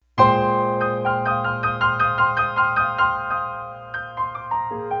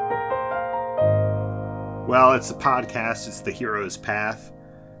Well, it's a podcast. It's The Hero's Path.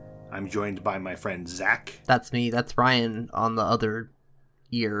 I'm joined by my friend Zach. That's me. That's Ryan on the other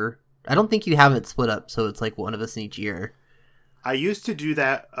ear. I don't think you have it split up, so it's like one of us in each ear. I used to do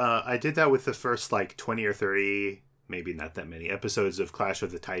that. I did that with the first 20 or 30, maybe not that many, episodes of Clash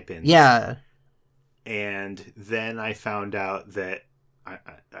of the Type-Ins. Yeah. And then I found out that,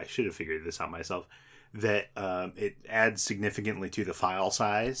 I should have figured this out myself, that it adds significantly to the file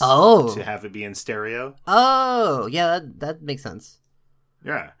size to have it be in stereo. Oh, yeah, that makes sense.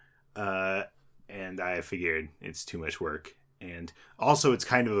 Yeah. And I figured it's too much work. And also it's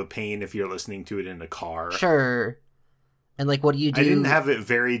kind of a pain if you're listening to it in a car. Sure. And what do you do? I didn't have it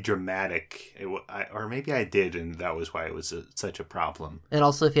very dramatic. Or maybe I did, and that was why it was such a problem. And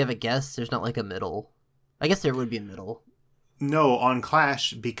also if you have a guest, there's not a middle. I guess there would be a middle. No, on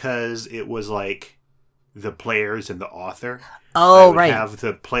Clash, because it was the players and the author. Oh, I would right. have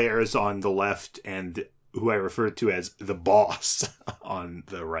the players on the left and who I refer to as the boss on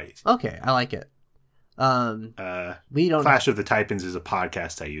the right. Okay, I like it. We don't. Clash of the Type-Ins is a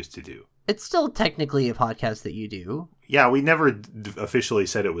podcast I used to do. It's still technically a podcast that you do. Yeah, we never officially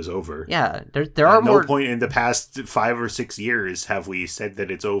said it was over. Yeah, there are more. At no point in the past 5 or 6 years have we said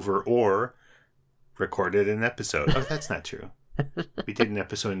that it's over or recorded an episode. Oh, that's not true. We did an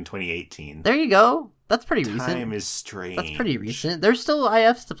episode in 2018. There you go. That's pretty recent. Time is strange. That's pretty recent. There's still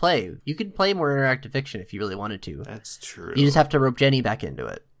IFs to play. You could play more interactive fiction if you really wanted to. That's true. You just have to rope Jenny back into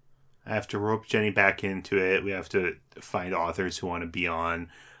it. I have to rope Jenny back into it. We have to find authors who want to be on.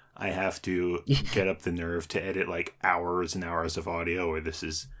 I have to get up the nerve to edit hours and hours of audio, or this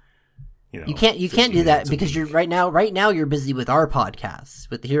is, you can't do that because you're right now you're busy with our podcast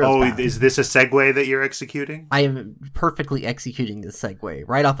with the Heroes Path. Is this a segue that you're executing? I am perfectly executing this segue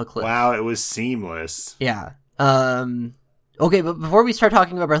right off a cliff. Wow, it was seamless. Yeah. Okay, but before we start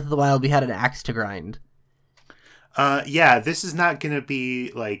talking about Breath of the Wild, we had an axe to grind. Yeah, this is not going to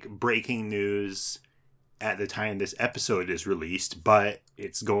be breaking news at the time this episode is released, but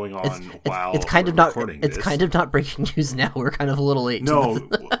it's going on while it's kind we're of not recording it's this. kind of not breaking news now. We're kind of a little late. No,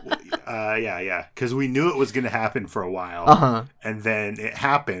 yeah, because we knew it was going to happen for a while, and then it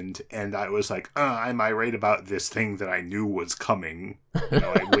happened, and I was like, am I right about this thing that I knew was coming?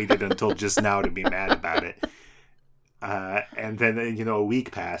 I waited until just now to be mad about it, and then a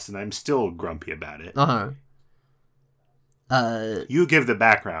week passed, and I'm still grumpy about it. You give the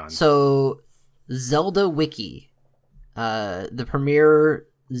background. So, Zelda Wiki, the premier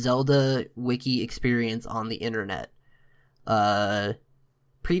Zelda Wiki experience on the internet,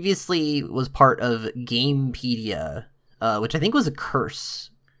 previously was part of Gamepedia, which I think was a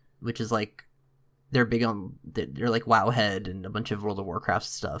curse, which is they're big on, they're Wowhead and a bunch of World of Warcraft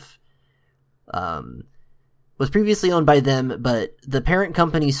stuff. Was previously owned by them, but the parent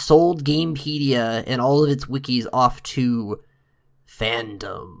company sold Gamepedia and all of its wikis off to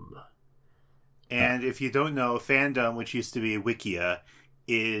Fandom. And if you don't know, Fandom, which used to be Wikia,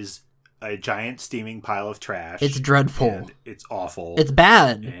 is a giant steaming pile of trash. It's dreadful. And it's awful. It's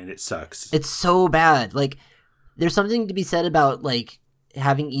bad. And it sucks. It's so bad. There's something to be said about,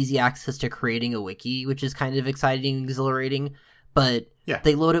 having easy access to creating a wiki, which is kind of exciting and exhilarating, but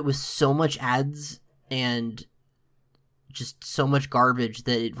they load it with so much ads and just so much garbage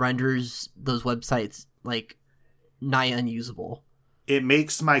that it renders those websites, nigh unusable. It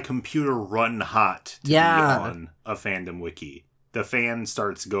makes my computer run hot to be on a Fandom wiki. The fan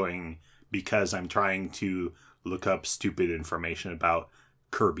starts going because I'm trying to look up stupid information about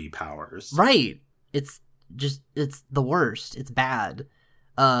Kirby powers. Right. It's the worst. It's bad.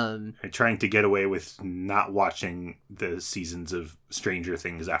 I'm trying to get away with not watching the seasons of Stranger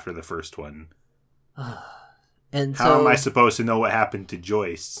Things after the first one. And how am I supposed to know what happened to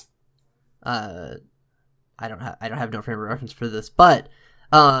Joyce? I don't have no frame of reference for this, but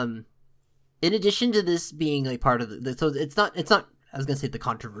in addition to this being part of so it's not I was gonna say the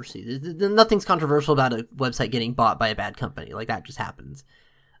controversy. Nothing's controversial about a website getting bought by a bad company. That just happens.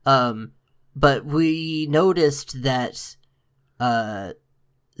 But we noticed that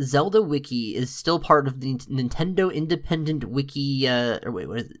Zelda Wiki is still part of the Nintendo Independent Wiki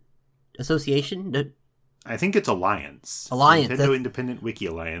what is it? Association? No. I think it's Alliance. Nintendo Independent Wiki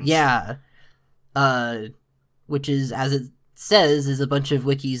Alliance. Yeah. Which is, as it says, is a bunch of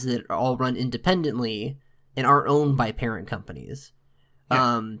wikis that all run independently and aren't owned by parent companies.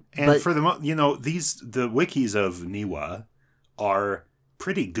 Yeah. And for the the wikis of Niwa are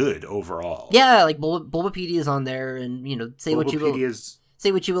pretty good overall. Yeah, Bulbapedia is on there, and say what you will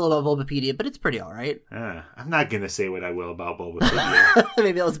about Bulbapedia, but it's pretty all right. I'm not gonna say what I will about Bulbapedia.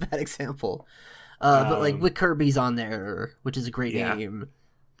 Maybe that was a bad example. But with Kirby's on there, which is a great game.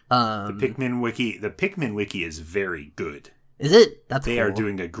 The Pikmin wiki is very good. Is it? They are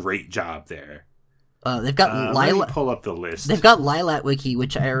doing a great job there. They've got let me pull up the list. They've got Lilat wiki,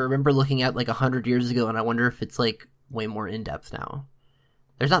 which I remember looking at like 100 years ago, and I wonder if it's like way more in depth now.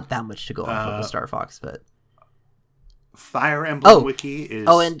 There's not that much to go off of the Star Fox, but Fire Emblem wiki is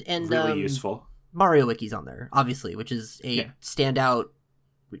and really useful. Mario wiki's on there, obviously, which is a standout,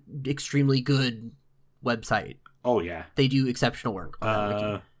 extremely good website. Oh yeah, they do exceptional work on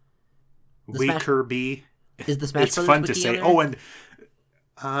that wiki. Kirby is the Smash it's Brothers fun wiki to say. on there? Oh,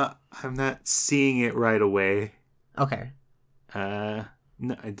 and I'm not seeing it right away. Okay. No,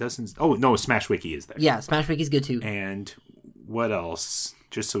 it doesn't. Oh no, Smash Wiki is there. Yeah, Smash Wiki's good too. And what else?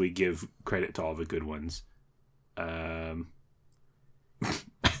 Just so we give credit to all the good ones. The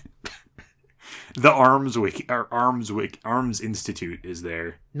Arms Wiki, or Arms Institute is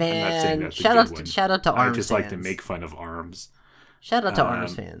there. Man, I'm not saying that's shout out to Arms. I just fans. like to make fun of Arms. Shout out to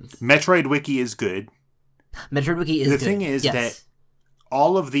Arms fans. Metroid Wiki is good. Metroid Wiki is good. The thing is yes. that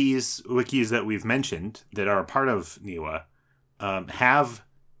all of these wikis that we've mentioned that are a part of NIWA have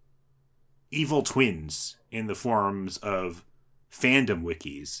evil twins in the forms of fandom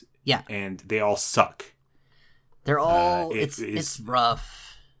wikis. Yeah. And they all suck. They're all it's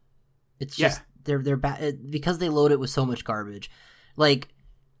rough. It's just they're bad because they load it with so much garbage. Like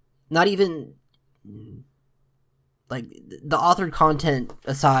not even like the authored content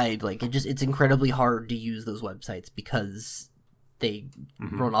aside, like it's incredibly hard to use those websites because they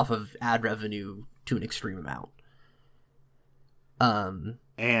run off of ad revenue to an extreme amount.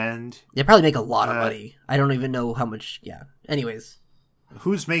 And they probably make a lot of money. I don't even know how much. Yeah. Anyways,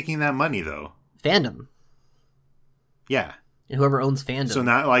 who's making that money though? Fandom. Yeah. And whoever owns fandom. So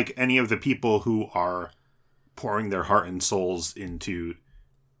not like any of the people who are pouring their heart and souls into,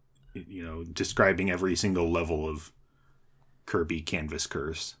 describing every single level of Kirby Canvas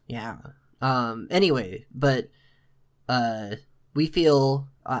Curse. Yeah. Anyway, but we feel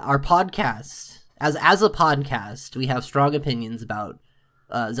our podcast as a podcast, we have strong opinions about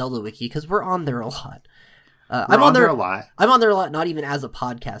Zelda Wiki because we're on there a lot. I'm on there a lot. I'm on there a lot, not even as a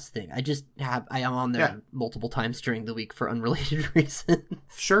podcast thing. I am on there multiple times during the week for unrelated reasons.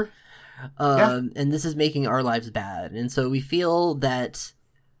 Sure. And this is making our lives bad. And so we feel that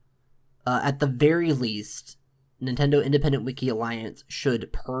at the very least, Nintendo Independent Wiki Alliance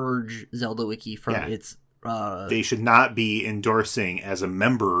should purge Zelda Wiki from its... they should not be endorsing as a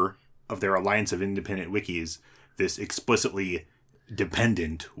member of their Alliance of Independent Wikis this explicitly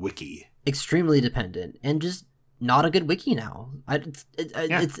dependent wiki. Extremely dependent and just not a good wiki now.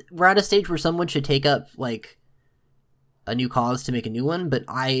 We're at a stage where someone should take up like a new cause to make a new one, but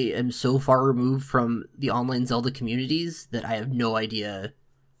I am so far removed from the online Zelda communities that I have no idea.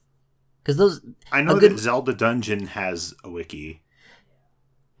 Because I know that Zelda Dungeon has a wiki.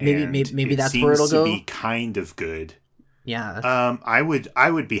 Maybe that's where it'll go. It seems to be kind of good. Yeah. I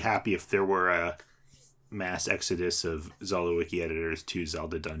would be happy if there were a mass exodus of Zelda Wiki editors to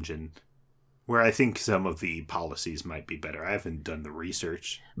Zelda Dungeon, where I think some of the policies might be better. I haven't done the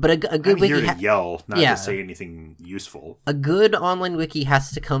research, but a good wiki here to yell, not to say anything useful. A good online wiki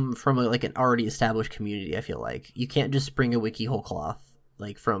has to come from an already established community. I feel like you can't just spring a wiki whole cloth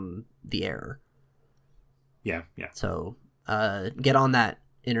like from the air. Yeah. So, get on that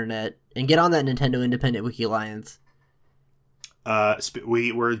internet and get on that Nintendo Independent Wiki Alliance.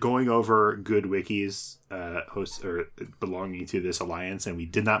 We're going over good wikis hosts or belonging to this alliance, and we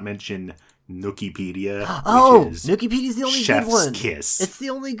did not mention Nookipedia. Nookipedia is the only Chef's good one. Kiss. It's the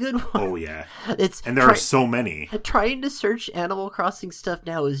only good one. Oh yeah, and there are so many. Trying to search Animal Crossing stuff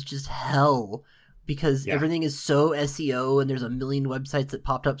now is just hell because everything is so SEO, and there's a million websites that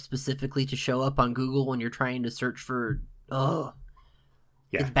popped up specifically to show up on Google when you're trying to search for.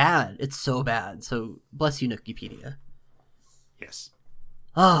 It's bad. It's so bad. So bless you, Nookipedia. Yes.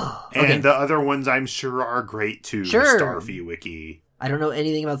 Oh, okay. And the other ones I'm sure are great too. Sure. Starfy Wiki. I don't know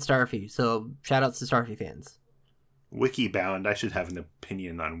anything about Starfy, so shout outs to Starfy fans. Wikibound. I should have an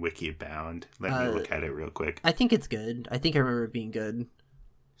opinion on Wikibound. Let me look at it real quick. I think it's good. I think I remember it being good.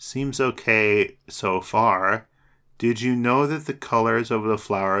 Seems okay so far. Did you know that the colors of the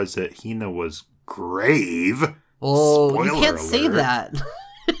flowers at Hina was grave? Oh, Spoiler you can't alert. say that.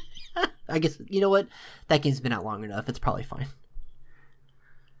 I guess, you know what? That game's been out long enough. It's probably fine.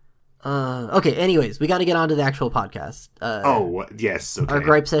 Okay, anyways, we got to get on to the actual podcast. Yes. Okay. Our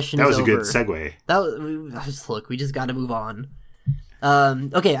gripe session is over. That was a good segue. Look, we just got to move on.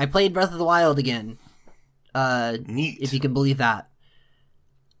 Okay, I played Breath of the Wild again. Neat. If you can believe that.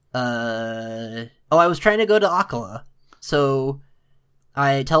 I was trying to go to Akkala. So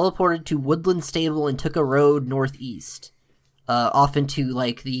I teleported to Woodland Stable and took a road northeast. off into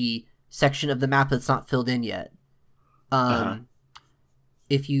like the section of the map that's not filled in yet.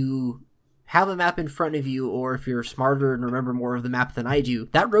 If you have a map in front of you, or if you're smarter and remember more of the map than I do,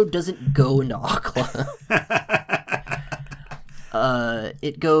 that road doesn't go into Akkala.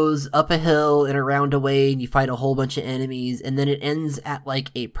 It goes up a hill and around a way, and you fight a whole bunch of enemies, and then it ends at like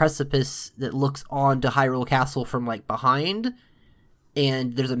a precipice that looks onto Hyrule Castle from like behind,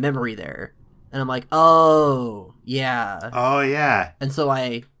 and there's a memory there. And I'm like, oh, yeah. Oh, yeah. And so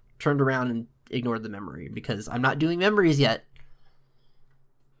I turned around and ignored the memory, because I'm not doing memories yet.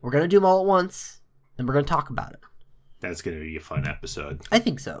 We're going to do them all at once, and we're going to talk about it. That's going to be a fun episode. I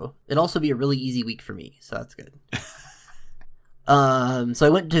think so. It'll also be a really easy week for me, so that's good. So I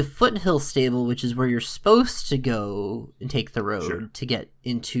went to Foothill Stable, which is where you're supposed to go and take the road to get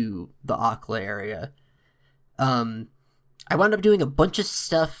into the Akkala area. I wound up doing a bunch of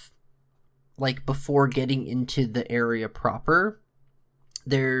stuff like before getting into the area proper.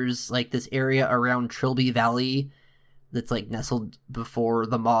 There's like this area around Trilby Valley that's like nestled before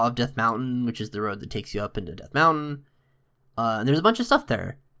the Maw of Death Mountain, which is the road that takes you up into Death Mountain. And there's a bunch of stuff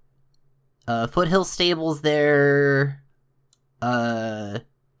there. Foothill Stable's there. Cass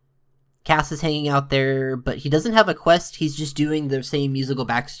is hanging out there, but he doesn't have a quest. He's just doing the same musical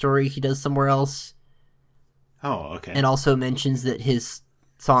backstory he does somewhere else. Oh, okay. And also mentions that his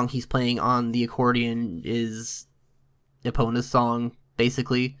song he's playing on the accordion is Epona's song,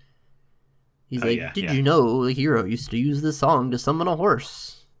 basically. He's like, did you know the hero used to use this song to summon a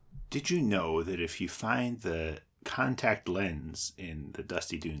horse? Did you know that if you find the contact lens in the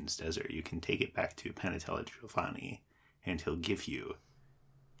Dusty Dunes desert, you can take it back to Panatella Giovanni, and he'll give you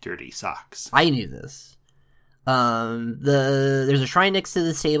dirty socks? I knew this. There's a shrine next to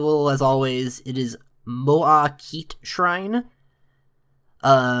the stable, as always. It is Moa Keet Shrine.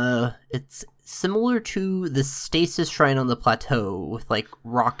 It's similar to the Stasis Shrine on the plateau, with like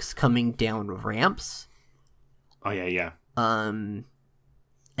rocks coming down ramps. Oh yeah.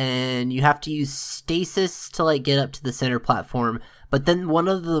 And you have to use stasis to like get up to the center platform, but then one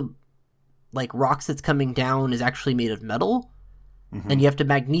of the like rocks that's coming down is actually made of metal, and you have to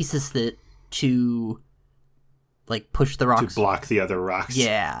magnesis it to like push the rocks to block the other rocks.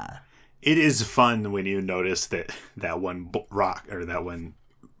 Yeah, it is fun when you notice that one rock, or that one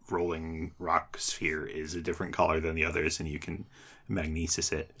rolling rock sphere, is a different color than the others, and you can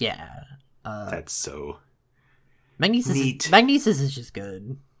magnesis it. Yeah, that's so magnesis. Neat. Magnesis is just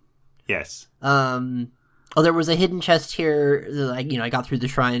good. Yes. Oh, there was a hidden chest here. Like, I got through the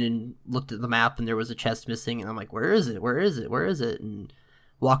shrine and looked at the map, and there was a chest missing, and I'm like, where is it? Where is it? Where is it? And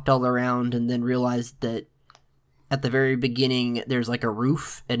walked all around, and then realized that at the very beginning, there's like a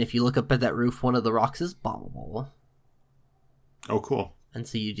roof, and if you look up at that roof, one of the rocks is bombable. Oh, cool. And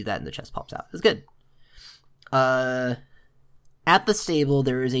so you do that, and the chest pops out. It's good. At the stable,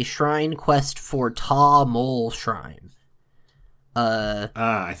 there is a shrine quest for Ta Mole Shrine.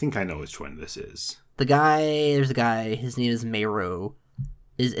 I think I know which one this is. There's a guy, his name is Mero,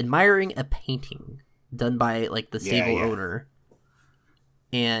 is admiring a painting done by, like, the stable owner.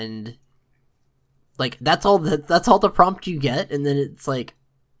 And, like, that's all the prompt you get, and then it's like,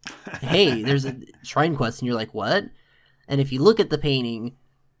 hey, there's a shrine quest, and you're like, what? And if you look at the painting,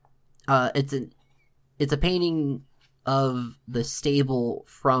 it's a painting of the stable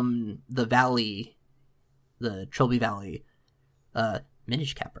from the valley, the Trilby Valley,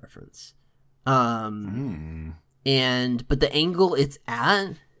 Minish Cap reference. But the angle it's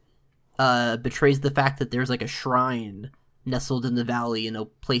at betrays the fact that there's like a shrine nestled in the valley in a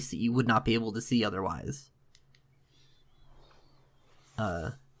place that you would not be able to see otherwise.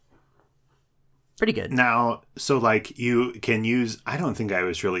 Pretty good. Now, so like you can use, I don't think I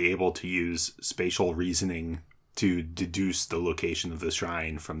was really able to use spatial reasoning to deduce the location of the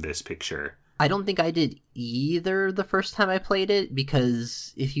shrine from this picture. I don't think I did either the first time I played it,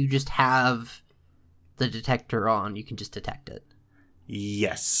 because if you just have the detector on, you can just detect it.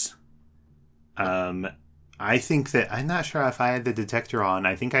 Yes. I think that, I'm not sure if I had the detector on.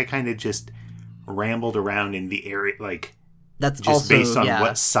 I think I kind of just rambled around in the area, like, that's just also, based on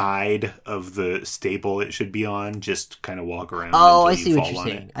what side of the stable it should be on, just kind of walk around. Oh, I see what you're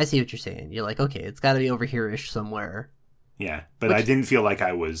saying. I see what you're saying. You're like, okay, it's got to be over here-ish somewhere. Yeah, but I didn't feel like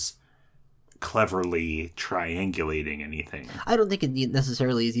I was cleverly triangulating anything. I don't think it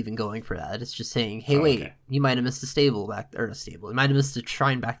necessarily is even going for that. It's just saying, hey, wait, you might have missed a stable back there. Or a stable. You might have missed a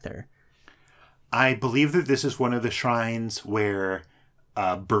shrine back there. I believe that this is one of the shrines where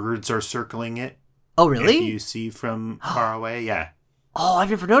birds are circling it. Oh, really? If you see from far away, yeah. Oh, I've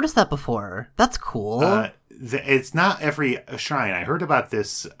never noticed that before. That's cool. It's not every shrine. I heard about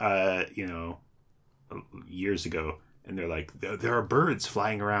this, years ago. And they're like, there are birds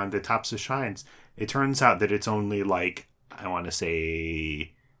flying around the tops of shrines. It turns out that it's only like, I want to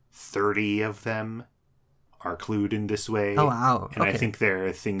say 30 of them are clued in this way. Oh, wow. And I think there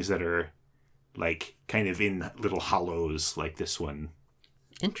are things that are like kind of in little hollows like this one.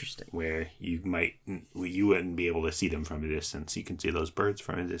 Interesting. Where you wouldn't be able to see them from a distance. You can see those birds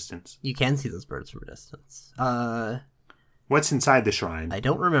from a distance. You can see those birds from a distance. What's inside the shrine? I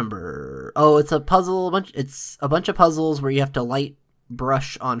don't remember. Oh, it's a puzzle. It's a bunch of puzzles where you have to light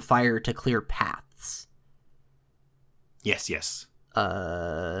brush on fire to clear paths. Yes.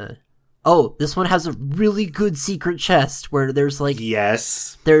 Oh, this one has a really good secret chest where there's like...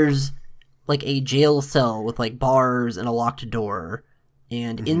 Yes. There's like a jail cell with like bars and a locked door.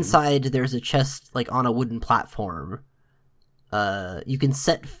 And inside there's a chest like on a wooden platform. You can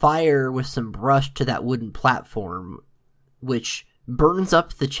set fire with some brush to that wooden platform, which burns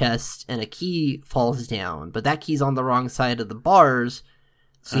up the chest and a key falls down. But that key's on the wrong side of the bars,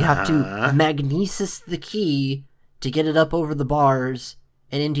 so you have to magnesis the key to get it up over the bars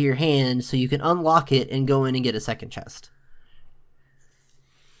and into your hand so you can unlock it and go in and get a second chest.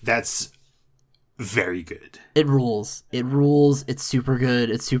 That's very good. It rules. It's super good.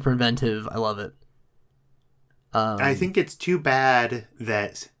 It's super inventive. I love it. I think it's too bad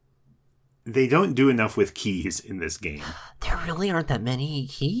that they don't do enough with keys in this game. There really aren't that many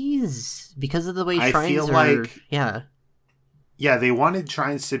keys because of the way shrines I feel are. like, yeah, they wanted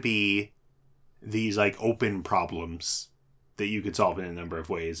shrines to be these like open problems that you could solve in a number of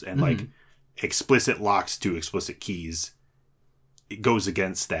ways, and like explicit locks to explicit keys. It goes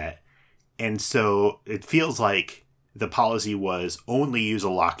against that. And so it feels like the policy was only use a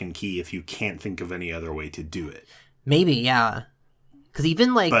lock and key if you can't think of any other way to do it. Maybe, yeah. Because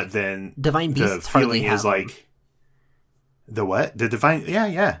even like, but then Divine Beasts the hardly feeling have is like the what? The Divine,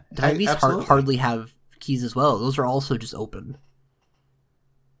 yeah. Divine Beasts hardly have keys as well. Those are also just open.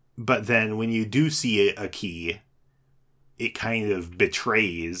 But then when you do see a key, it kind of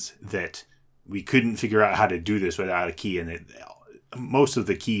betrays that we couldn't figure out how to do this without a key, and most of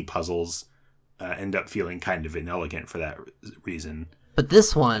the key puzzles end up feeling kind of inelegant for that reason. But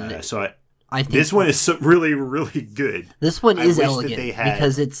this one, I think this one is really, really good. This one is elegant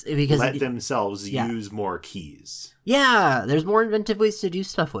because let themselves use more keys. Yeah, there's more inventive ways to do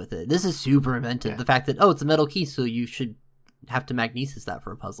stuff with it. This is super inventive. Yeah. The fact that it's a metal key, so you should have to magnesis that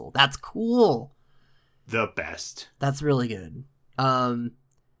for a puzzle. That's cool. The best. That's really good.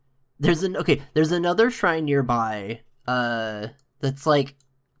 There's another shrine nearby. That's like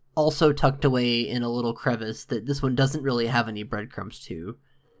also tucked away in a little crevice that this one doesn't really have any breadcrumbs to.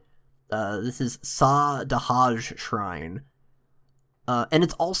 This is Sa Dahaj Shrine. And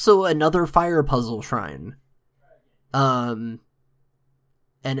it's also another fire puzzle shrine. And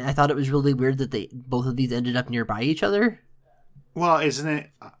I thought it was really weird that both of these ended up nearby each other. Well, isn't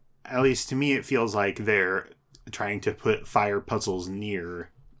it, at least to me, it feels like they're trying to put fire puzzles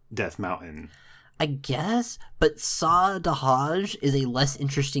near Death Mountain. I guess, but Sa Dahaj is a less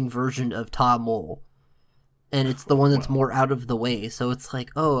interesting version of Ta Mol. And it's the one that's more out of the way. So it's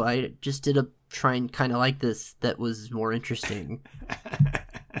like, I just did a shrine kind of like this that was more interesting.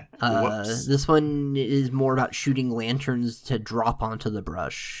 This one is more about shooting lanterns to drop onto the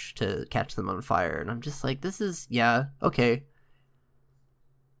brush to catch them on fire. And I'm just like, this is, okay.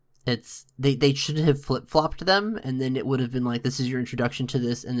 It's they should have flip-flopped them, and then it would have been like, this is your introduction to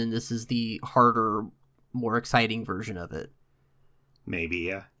this, and then this is the harder, more exciting version of it. Maybe,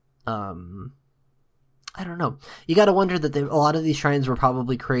 yeah. I don't know. You gotta wonder that a lot of these shrines were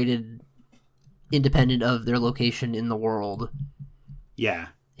probably created independent of their location in the world. Yeah.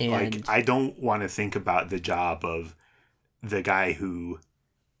 And like, I don't want to think about the job of the guy who...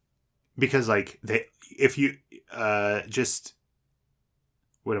 Because, like, if you just...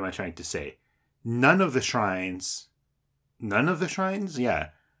 What am I trying to say? None of the shrines,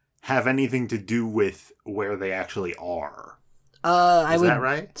 have anything to do with where they actually are. Is that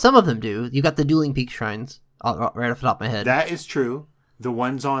right? Some of them do. You got the Dueling Peak shrines, right off the top of my head. That is true. The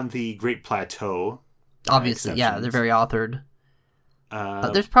ones on the Great Plateau. Obviously, they're very authored.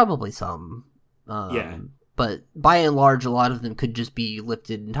 There's probably some. But by and large, a lot of them could just be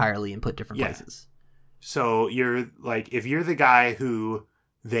lifted entirely and put different places. So you're like, if you're the guy who...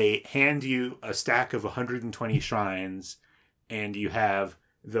 They hand you a stack of 120 shrines, and you have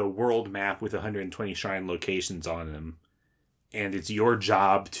the world map with 120 shrine locations on them. And it's your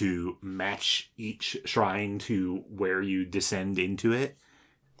job to match each shrine to where you descend into it.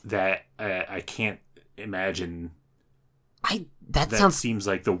 That I can't imagine. That seems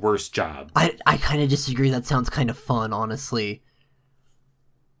like the worst job. I kind of disagree. That sounds kind of fun, honestly.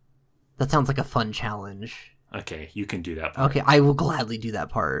 That sounds like a fun challenge. Okay, you can do that part. Okay, I will gladly do that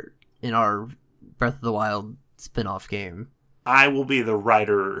part in our Breath of the Wild spin-off game. I will be the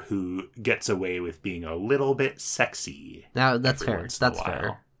writer who gets away with being a little bit sexy. Now that's fair. That's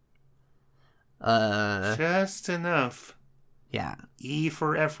fair. Just enough. Yeah. E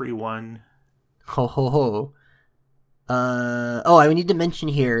for everyone. Ho ho ho. I need to mention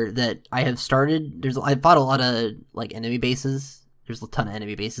here that I have started. I've fought a lot of like enemy bases. There's a ton of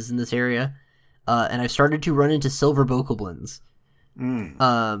enemy bases in this area, and I've started to run into silver bokoblins.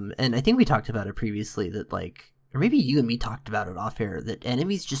 And I think we talked about it previously that like, or maybe you and me talked about it off air that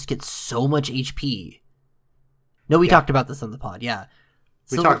enemies just get so much HP. No, we talked about this on the pod. Yeah,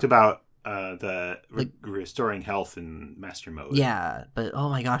 we talked about the restoring health in master mode. Yeah, but oh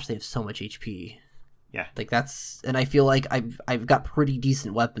my gosh, they have so much HP. Yeah, like that's, and I feel like I've got pretty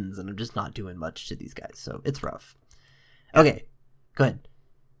decent weapons, and I'm just not doing much to these guys, so it's rough. Okay, go ahead.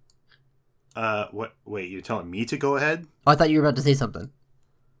 What? Wait, you're telling me to go ahead? Oh, I thought you were about to say something.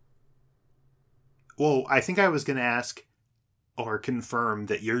 Well, I think I was going to ask or confirm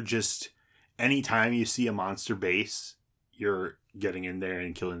that you're just, anytime you see a monster base, you're getting in there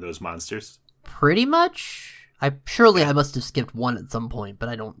and killing those monsters. Pretty much. I must have skipped one at some point, but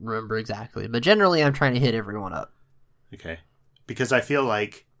I don't remember exactly. But generally, I'm trying to hit everyone up. Okay. Because I feel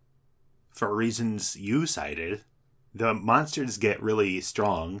like, for reasons you cited, the monsters get really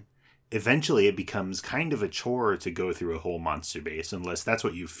strong. Eventually, it becomes kind of a chore to go through a whole monster base, unless that's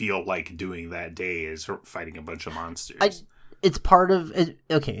what you feel like doing that day, is fighting a bunch of monsters. It's part of it.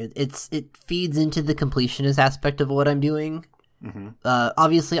 Okay, it feeds into the completionist aspect of what I'm doing. Mm-hmm.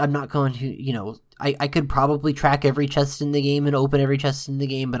 Obviously, I'm not going to, I could probably track every chest in the game and open every chest in the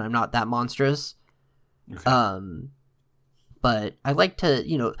game, but I'm not that monstrous. Okay. But I like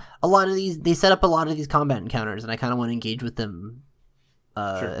to, a lot of these, they set up a lot of these combat encounters, and I kind of want to engage with them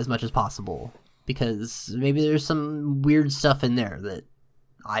as much as possible, because maybe there's some weird stuff in there that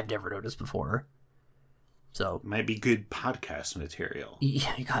I've never noticed before. So might be good podcast material.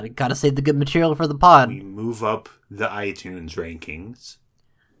 Yeah, you gotta save the good material for the pod. We move up the iTunes rankings.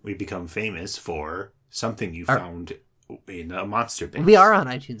 We become famous for something you found in a monster base. We are on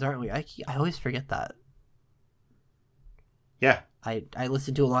iTunes, aren't we? I always forget that. Yeah. I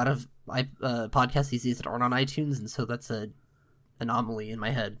listen to a lot of podcasts these days that aren't on iTunes, and so that's a anomaly in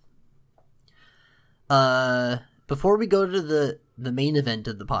my head. Before we go to the main event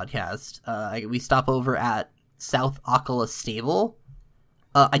of the podcast, we stop over at South Akkala Stable.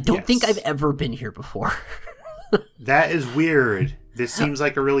 I don't think I've ever been here before. That is weird. This seems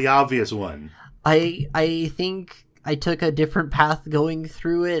like a really obvious one. I think I took a different path going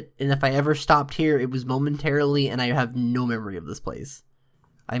through it, and if I ever stopped here, it was momentarily, and I have no memory of this place.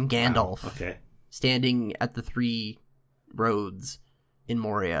 I'm Gandalf, standing at the 3 roads in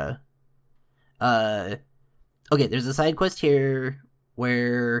Moria. Okay, there's a side quest here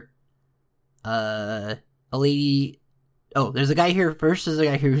where a lady... Oh, there's a guy here. First, there's a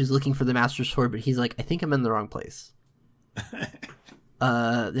guy here who's looking for the Master Sword, but he's like, I think I'm in the wrong place.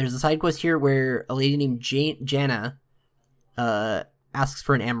 There's a side quest here where a lady named Janna asks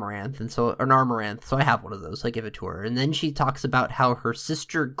for an amaranth, an amaranth, so I have one of those, so I give it to her. And then she talks about how her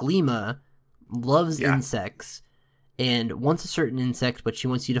sister Gleema loves insects and wants a certain insect, but she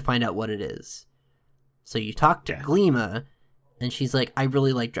wants you to find out what it is. So you talk to Gleema, and she's like,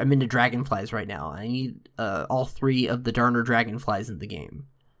 I'm into dragonflies right now. I need all 3 of the Darner dragonflies in the game.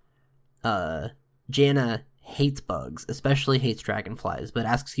 Janna hates bugs, especially hates dragonflies, but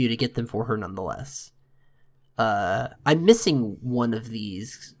asks you to get them for her nonetheless. I'm missing one of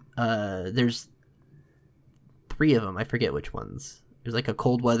these. There's 3 of them. I forget which ones. There's like a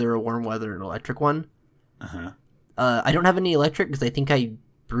cold weather, a warm weather, and an electric one. Uh-huh. I don't have any electric because I think I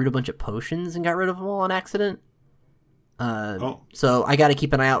brewed a bunch of potions and got rid of them all on accident. So I got to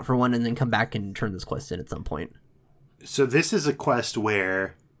keep an eye out for one and then come back and turn this quest in at some point. So this is a quest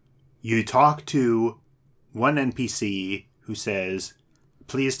where you talk to one NPC who says,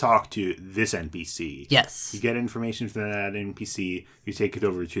 please talk to this NPC. Yes. You get information from that NPC, you take it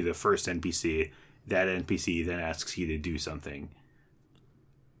over to the first NPC, that NPC then asks you to do something.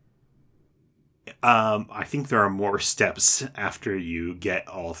 I think there are more steps after you get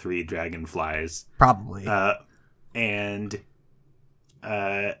all 3 dragonflies. Probably. And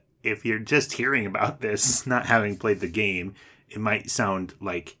if you're just hearing about this, not having played the game, it might sound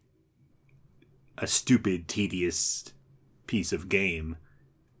like a stupid, tedious piece of game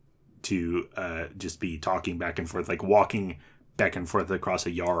to just be talking back and forth, like walking back and forth across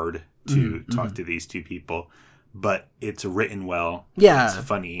a yard to talk to these 2 people. But it's written well. Yeah. It's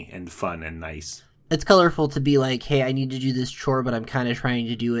funny and fun and nice. It's colorful to be like, hey, I need to do this chore, but I'm kind of trying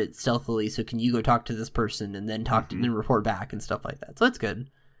to do it stealthily, so can you go talk to this person and then talk to and report back and stuff like that. So it's good.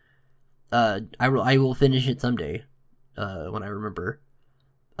 I will finish it someday when I remember.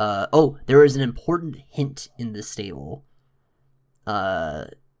 There is an important hint in this stable.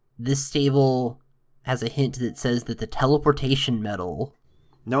 This stable has a hint that says that the teleportation medal...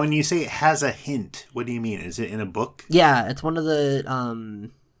 Now, when you say it has a hint, what do you mean? Is it in a book? Yeah, it's one of the...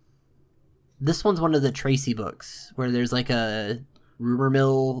 This one's one of the Tracy books, where there's like a rumor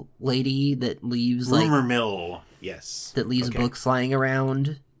mill lady that leaves yes. That leaves books lying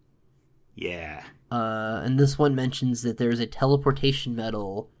around. Yeah. And this one mentions that there's a teleportation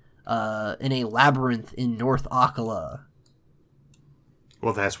medal in a labyrinth in North Akkala.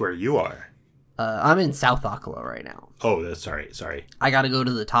 Well, that's where you are. I'm in South Akkala right now. Oh, that's sorry. I gotta go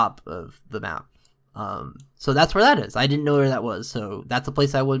to the top of the map. So that's where that is. I didn't know where that was, so that's a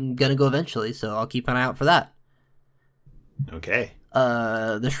place I was gonna go eventually, so I'll keep an eye out for that. Okay.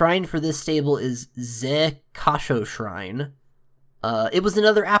 The shrine for this stable is Zekasho Shrine. It was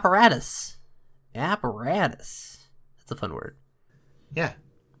another apparatus. Apparatus. That's a fun word. Yeah.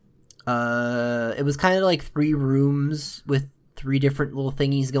 It was kind of like 3 rooms with 3 different little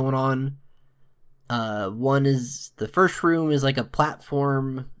thingies going on. The first room is like a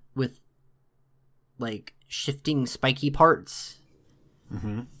platform with like shifting spiky parts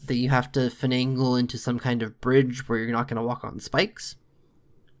that you have to finagle into some kind of bridge where you're not going to walk on spikes.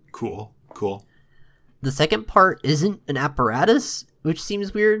 Cool. The second part isn't an apparatus, which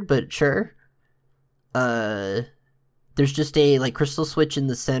seems weird, but sure. There's just a like crystal switch in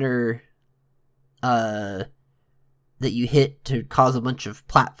the center that you hit to cause a bunch of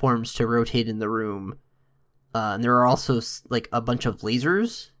platforms to rotate in the room. And there are also like a bunch of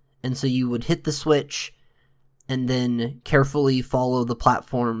lasers. And so you would hit the switch and then carefully follow the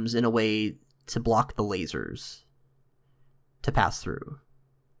platforms in a way to block the lasers to pass through.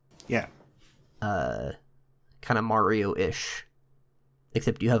 Yeah. Kind of Mario-ish.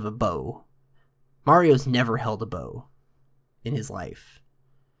 Except you have a bow. Mario's never held a bow in his life.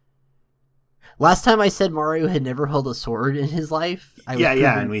 Last time I said Mario had never held a sword in his life.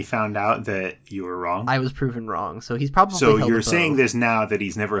 And we found out that you were wrong. I was proven wrong, so he's probably So held you're a bow. saying this now that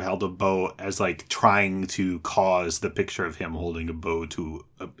he's never held a bow as like trying to cause the picture of him holding a bow to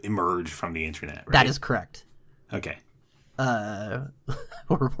emerge from the internet, right? That is correct. Okay.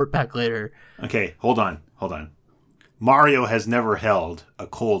 We'll report back later. Okay, hold on. Mario has never held a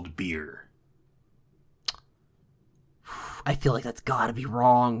cold beer. I feel like that's gotta be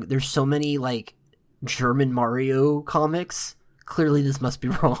wrong. There's so many, like, German Mario comics. Clearly this must be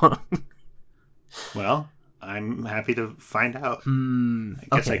wrong. Well, I'm happy to find out.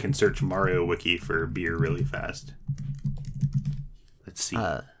 I guess I can search Mario Wiki for beer really fast. Let's see.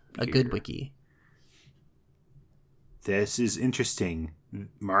 A good wiki. This is interesting.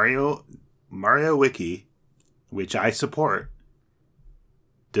 Mario Wiki, which I support,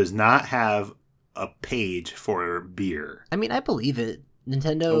 does not have a page for beer. I mean, I believe it.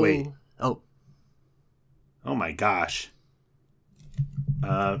 Nintendo... Oh, wait. Oh my gosh.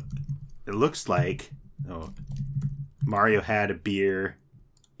 It looks like Mario had a beer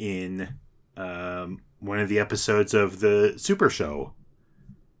in one of the episodes of the Super Show.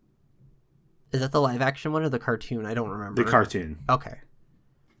 Is that the live action one or the cartoon? I don't remember. The cartoon. Okay.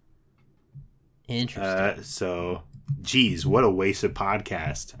 Interesting. So, geez, what a waste of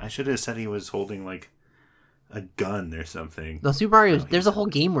podcast. I should have said he was holding, like, a gun or something. No, Super Mario, there's a whole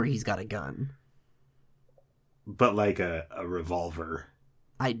game where he's got a gun. But, like, a revolver.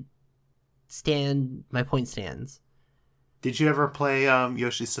 My point stands. Did you ever play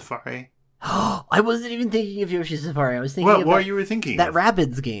Yoshi's Safari? I wasn't even thinking of Yoshi's Safari. I was thinking what you were thinking that of?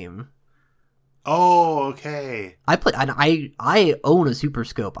 Rabbids game. Oh, okay. I own a Super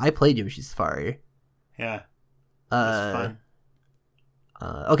Scope. I played Yoshi's Safari. Yeah. That's fun.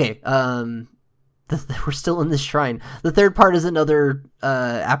 Okay. We're still in this shrine. The third part is another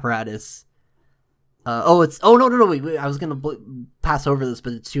apparatus. No, wait. I was gonna pass over this,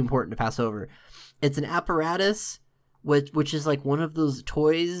 but it's too important to pass over. It's an apparatus, which is like one of those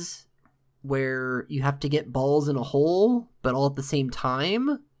toys where you have to get balls in a hole, but all at the same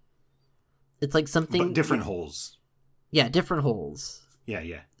time. It's like something... But different holes. Yeah, different holes.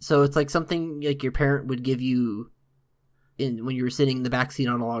 Yeah. So it's like something like your parent would give you when you were sitting in the backseat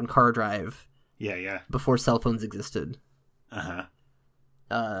on a long car drive. Yeah. Before cell phones existed. Uh-huh.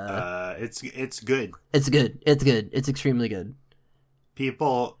 It's good. It's good. It's extremely good.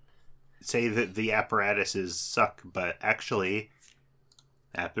 People say that the apparatuses suck, but actually...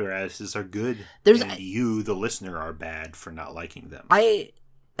 apparatuses are good, and you, the listener, are bad for not liking them.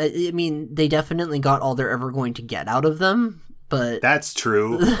 I mean, they definitely got all they're ever going to get out of them, but... That's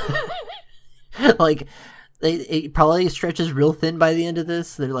true. Like, it probably stretches real thin by the end of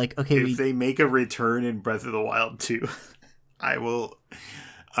this. They're like, okay, if they make a return in Breath of the Wild 2, I will...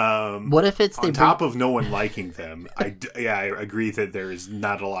 what if it's... on top of no one liking them, I agree that there is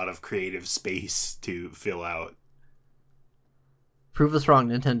not a lot of creative space to fill out. Prove us wrong,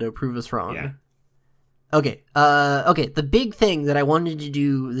 Nintendo. Prove us wrong. Yeah. Okay. The big thing that I wanted to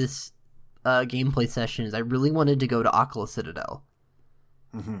do this gameplay session is I really wanted to go to Akkala Citadel.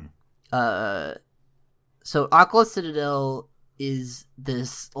 Mm-hmm. So Akkala Citadel is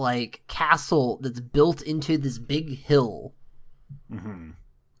this like castle that's built into this big hill. Mm-hmm.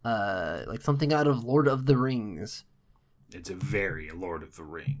 Like something out of Lord of the Rings. It's a very Lord of the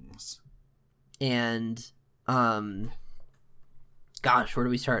Rings. And gosh, where do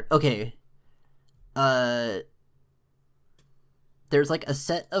we start? Okay. There's like a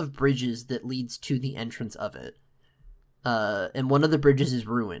set of bridges that leads to the entrance of it. And one of the bridges is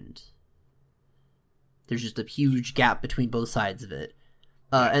ruined. There's just a huge gap between both sides of it.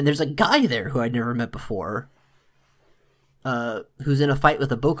 And there's a guy there who I'd never met before. Who's in a fight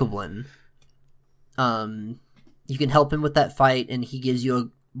with a bokoblin. You can help him with that fight, and he gives you a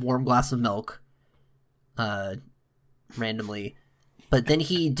warm glass of milk. Randomly. But then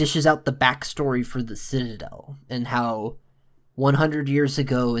he dishes out the backstory for the Citadel, and how 100 years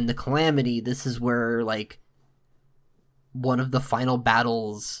ago in the Calamity, this is where, like, one of the final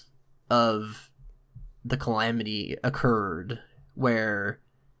battles of the Calamity occurred, where,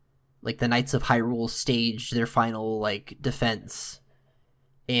 like, the Knights of Hyrule staged their final, like, defense,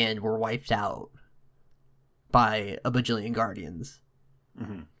 and were wiped out by a bajillion guardians.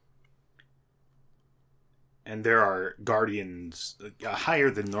 Mm-hmm. And there are guardians, a higher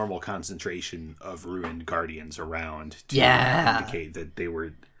than normal concentration of ruined guardians around to indicate that they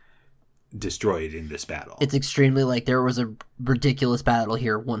were destroyed in this battle. It's extremely like there was a ridiculous battle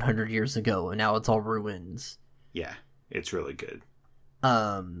here 100 years ago, and now it's all ruins. Yeah, it's really good.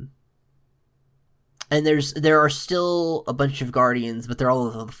 And there are still a bunch of guardians, but they're all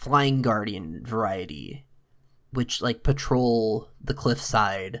of the flying guardian variety, which like patrol the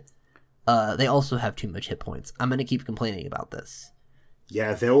cliffside. They also have too much hit points. I'm going to keep complaining about this.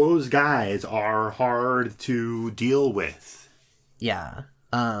 Yeah, those guys are hard to deal with. Yeah.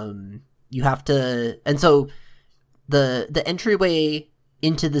 You have to... And so, the entryway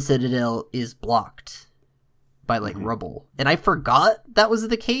into the Citadel is blocked by, like, rubble. And I forgot that was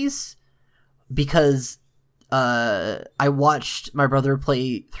the case, because I watched my brother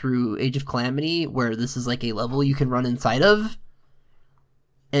play through Age of Calamity, where this is, like, a level you can run inside of.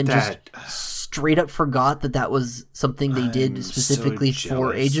 And just straight up forgot that was something they did specifically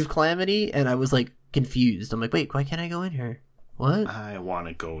for Age of Calamity, and I was, like, confused. I'm like, wait, why can't I go in here? What? I want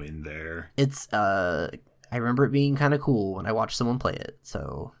to go in there. It's, I remember it being kind of cool when I watched someone play it,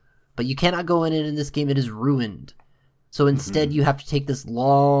 so... But you cannot go in it in this game, it is ruined. So instead you have to take this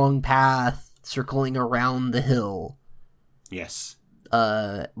long path circling around the hill. Yes.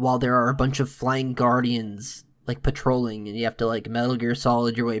 While there are a bunch of flying guardians... like patrolling, and you have to like Metal Gear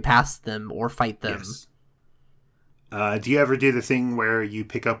Solid your way past them or fight them. Yes. Do you ever do the thing where you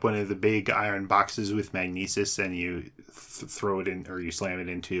pick up one of the big iron boxes with magnesis and you throw it in, or you slam it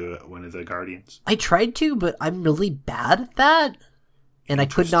into one of the guardians? I tried to, but I'm really bad at that, and I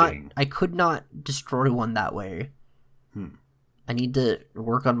could not destroy one that way. I need to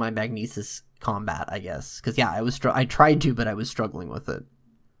work on my magnesis combat, I guess, because yeah, I tried to, but I was struggling with it.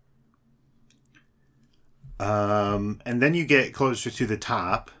 And then you get closer to the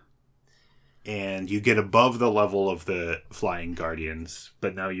top, and you get above the level of the flying guardians,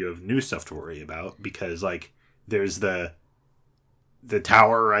 but now you have new stuff to worry about, because, like, there's the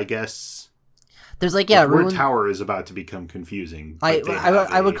tower, I guess. There's, like, yeah... The word tower is about to become confusing.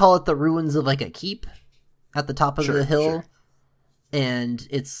 I would call it the ruins of, like, a keep at the top of the hill, sure. And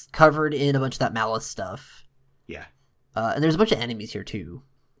it's covered in a bunch of that malice stuff. Yeah. And there's a bunch of enemies here, too.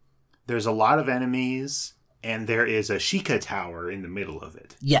 There's a lot of enemies... And there is a Sheikah Tower in the middle of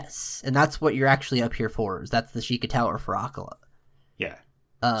it. Yes, and that's what you're actually up here for. That's the Sheikah Tower for Akkala. Yeah.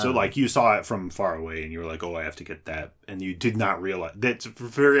 So, like, you saw it from far away, and you were like, oh, I have to get that. And you did not realize... That's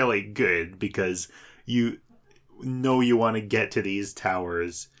really good, because you know you want to get to these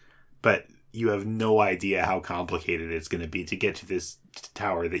towers, but you have no idea how complicated it's going to be to get to this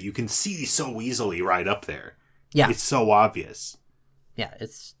tower that you can see so easily right up there. Yeah. It's so obvious. Yeah,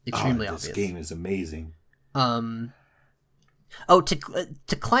 it's extremely obvious. This game is amazing. To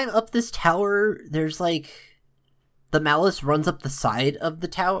climb up this tower, there's like the malice runs up the side of the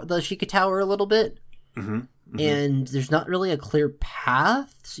tower, the Sheikah Tower, a little bit. and there's not really a clear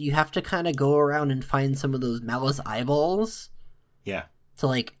path, so you have to kind of go around and find some of those malice eyeballs. Yeah. To,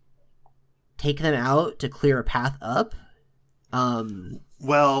 like, take them out to clear a path up.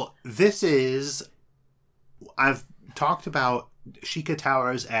 Well, I've talked about Sheikah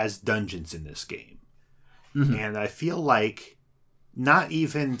Towers as dungeons in this game. Mm-hmm. And I feel like not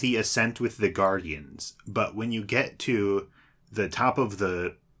even the ascent with the Guardians, but when you get to the top of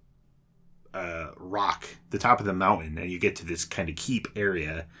the rock, the top of the mountain, and you get to this kind of keep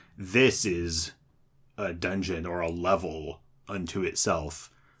area, this is a dungeon or a level unto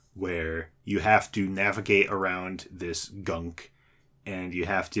itself where you have to navigate around this gunk and you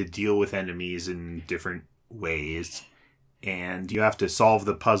have to deal with enemies in different ways, and you have to solve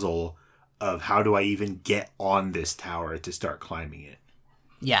the puzzle of how do I even get on this tower to start climbing it.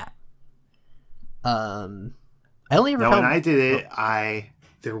 Yeah. I only ever when I did it,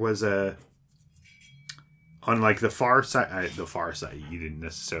 there was on like the far side, you didn't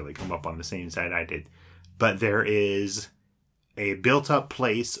necessarily come up on the same side I did, but there is a built-up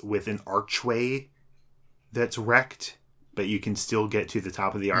place with an archway that's wrecked, but you can still get to the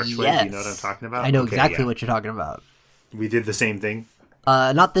top of the archway. Yes. Do you know what I'm talking about? I know exactly what you're talking about. We did the same thing?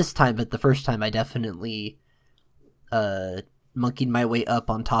 Not this time, but the first time I definitely monkeyed my way up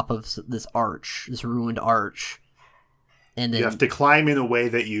on top of this ruined arch. And then you have to climb in a way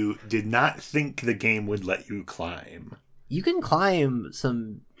that you did not think the game would let you climb. You can climb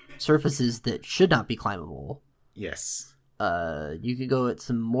some surfaces that should not be climbable. Yes. You can go at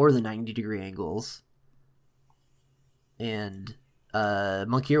some more than 90-degree angles and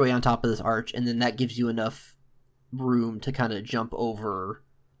monkey your way on top of this arch, and then that gives you enough room to kind of jump over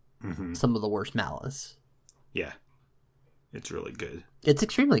some of the worst malice. Yeah. It's really good. It's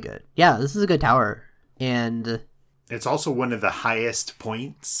extremely good. Yeah, this is a good tower. And it's also one of the highest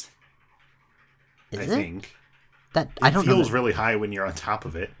points. I think. It feels really high when you're on top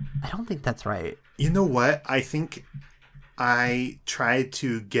of it. I don't think that's right. You know what? I think I tried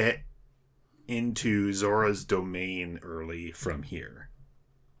to get into Zora's domain early from here.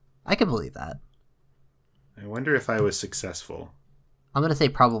 I can believe that. I wonder if I was successful. I'm going to say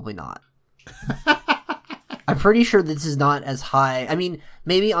probably not. I'm pretty sure this is not as high. I mean,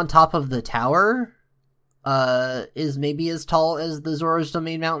 maybe on top of the tower is maybe as tall as the Zora's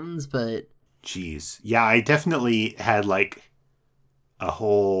Domain mountains, but... Jeez. Yeah, I definitely had, like, a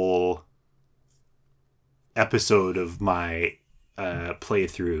whole episode of my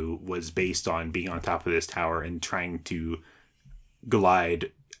playthrough was based on being on top of this tower and trying to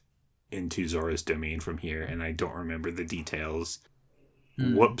glide into Zora's Domain from here, and I don't remember the details.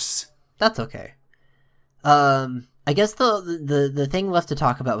 Whoops. That's okay. I guess the thing left to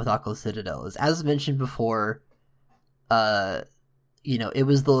talk about with Akkala Citadel is, as mentioned before, it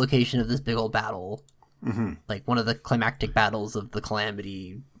was the location of this big old battle. Mm-hmm. Like, one of the climactic battles of the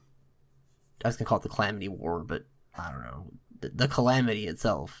Calamity... I was going to call it the Calamity War, but I don't know. The Calamity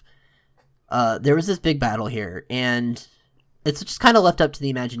itself. There was this big battle here, and it's just kind of left up to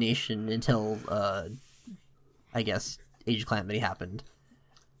the imagination until, I guess, Age of Calamity happened.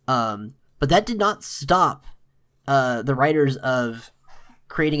 But that did not stop the writers of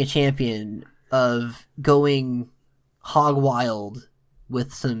creating a champion, of going hog wild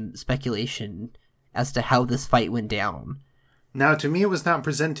with some speculation as to how this fight went down. Now, to me, it was not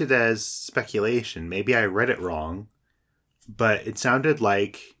presented as speculation. Maybe I read it wrong, but it sounded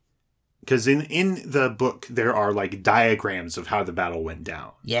like... Because in the book, there are, like, diagrams of how the battle went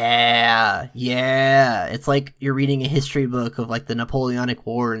down. Yeah. It's like you're reading a history book of, like, the Napoleonic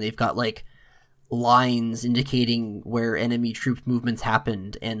War, and they've got, like, lines indicating where enemy troop movements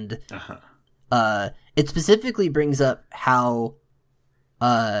happened, and it specifically brings up how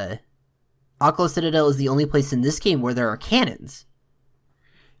Akkala Citadel is the only place in this game where there are cannons.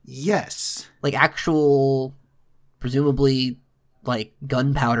 Yes. Like, actual, presumably, like,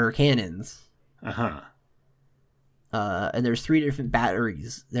 gunpowder cannons. And there's 3 different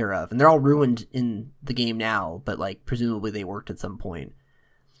batteries thereof, and they're all ruined in the game now, but, like, presumably they worked at some point.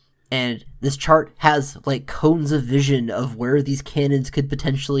 And this chart has, like, cones of vision of where these cannons could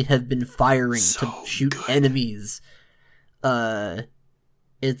potentially have been firing to shoot enemies.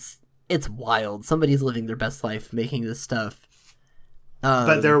 It's wild. Somebody's living their best life making this stuff.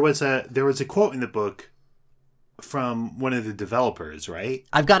 But there was a quote in the book from one of the developers, right?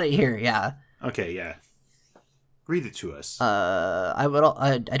 I've got it here, yeah. Okay, yeah. Read it to us. I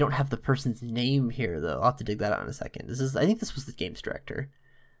don't have the person's name here, though. I'll have to dig that out in a second. I think this was the game's director.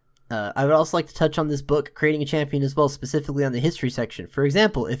 I would also like to touch on this book, Creating a Champion, as well, specifically on the history section. For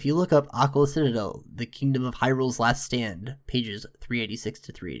example, if you look up Akkala Citadel, the Kingdom of Hyrule's Last Stand, pages 386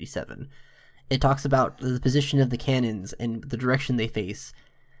 to 387, It talks about the position of the cannons and the direction they face,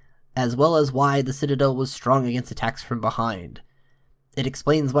 as well as why the Citadel was strong against attacks from behind. It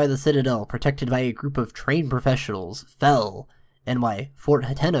explains why the Citadel, protected by a group of trained professionals, fell, and why Fort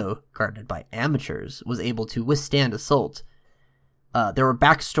Hateno, guarded by amateurs, was able to withstand assault. There were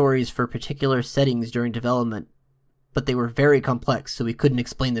backstories for particular settings during development, but they were very complex, so we couldn't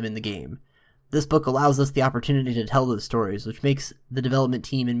explain them in the game. This book allows us the opportunity to tell those stories, which makes the development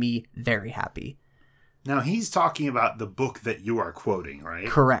team and me very happy. Now, he's talking about the book that you are quoting, right?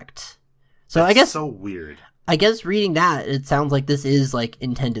 Correct. So That's I guess so weird. I guess reading that, it sounds like this is, like,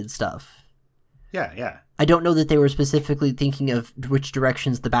 intended stuff. Yeah. I don't know that they were specifically thinking of which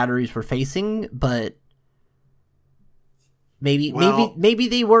directions the batteries were facing, but maybe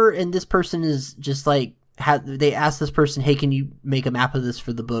they were, and this person is just, like, they asked this person, hey, can you make a map of this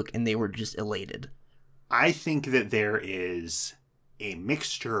for the book, and they were just elated. I think that there is a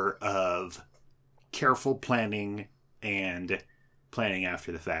mixture of careful planning and planning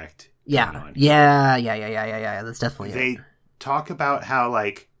after the fact. Yeah. That's definitely They it. talk about how,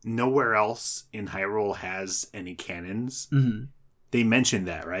 like, nowhere else in Hyrule has any cannons. Mm-hmm. They mentioned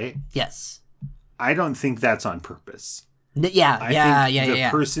that, right? Yes. I don't think that's on purpose. The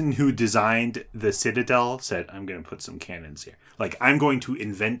person who designed the Citadel said, I'm going to put some cannons here. Like, I'm going to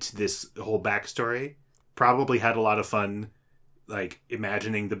invent this whole backstory. Probably had a lot of fun, like,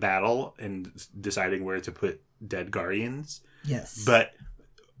 imagining the battle and deciding where to put dead guardians. Yes. But,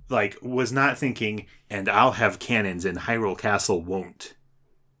 like, was not thinking, and I'll have cannons and Hyrule Castle won't.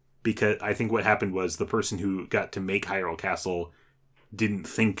 Because I think what happened was the person who got to make Hyrule Castle didn't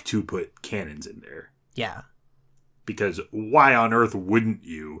think to put cannons in there. Yeah. Because why on earth wouldn't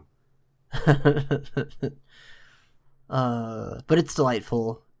you? But it's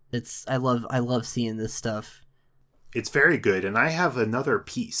delightful. I love seeing this stuff. It's very good, and I have another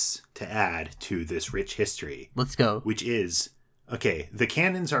piece to add to this rich history. Let's go. Which is, okay, the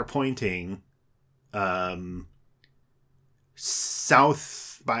cannons are pointing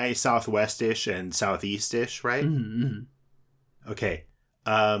south by southwest-ish and southeast-ish, right? Mm-hmm. Okay.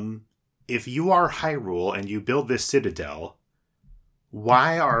 If you are Hyrule and you build this citadel,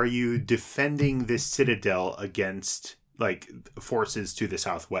 why are you defending this citadel against, like, forces to the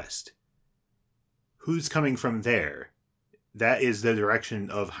southwest? Who's coming from there? That is the direction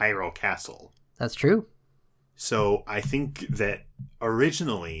of Hyrule Castle. That's true. So I think that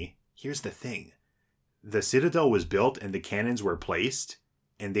originally, here's the thing. The citadel was built and the cannons were placed,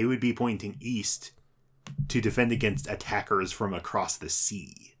 and they would be pointing east to defend against attackers from across the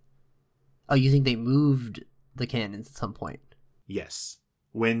sea. Oh, you think they moved the cannons at some point? Yes.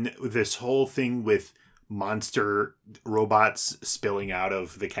 When this whole thing with monster robots spilling out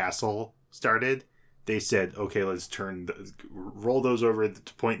of the castle started, they said, okay, let's roll those over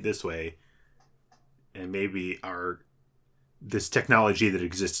to point this way, and maybe this technology that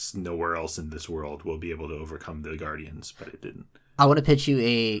exists nowhere else in this world will be able to overcome the Guardians, but it didn't. I want to pitch you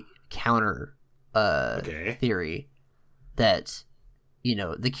a counter theory that, you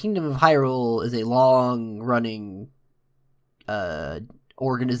know, the Kingdom of Hyrule is a long-running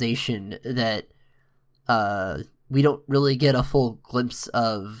organization that we don't really get a full glimpse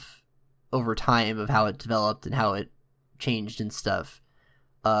of over time of how it developed and how it changed and stuff.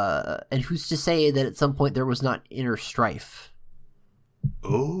 And who's to say that at some point there was not inner strife?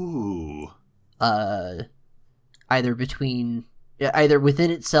 Ooh. Either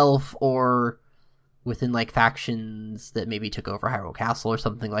within itself or within, like, factions that maybe took over Hyrule Castle or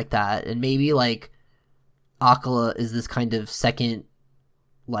something like that. And maybe, like, Akkala is this kind of second,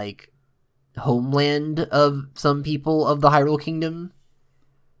 like, homeland of some people of the Hyrule Kingdom.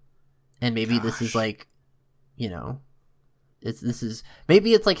 And maybe this is, like, you know,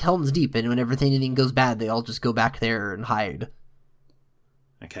 maybe it's like Helm's Deep, and when anything goes bad, they all just go back there and hide.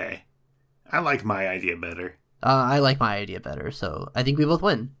 Okay. I like my idea better. I like my idea better, so I think we both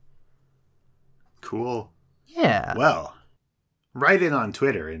win. Cool. Yeah. Well, write in on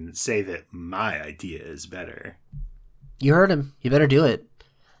Twitter and say that my idea is better. You heard him. You better do it.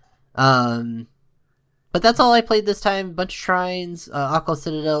 But that's all I played this time. A bunch of shrines, Akkala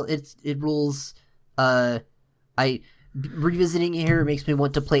Citadel. It rules. Revisiting it here makes me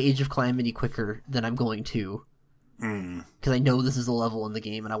want to play Age of Calamity quicker than I'm going to. Because I know this is a level in the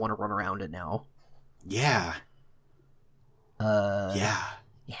game and I want to run around it now. Yeah.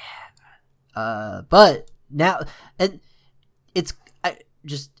 But now, and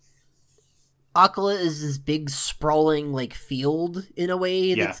Akkala is this big sprawling, like, field in a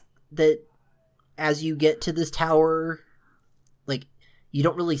way that as you get to this tower, like, you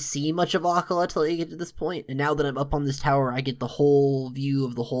don't really see much of Akkala till you get to this point. And now that I'm up on this tower, I get the whole view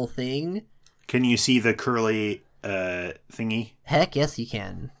of the whole thing. Can you see the curly thingy? Heck yes, you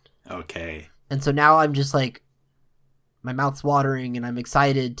can. Okay. And so now I'm just like, my mouth's watering, and I'm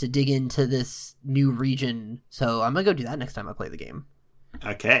excited to dig into this new region. So I'm gonna go do that next time I play the game.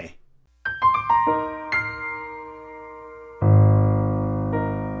 Okay.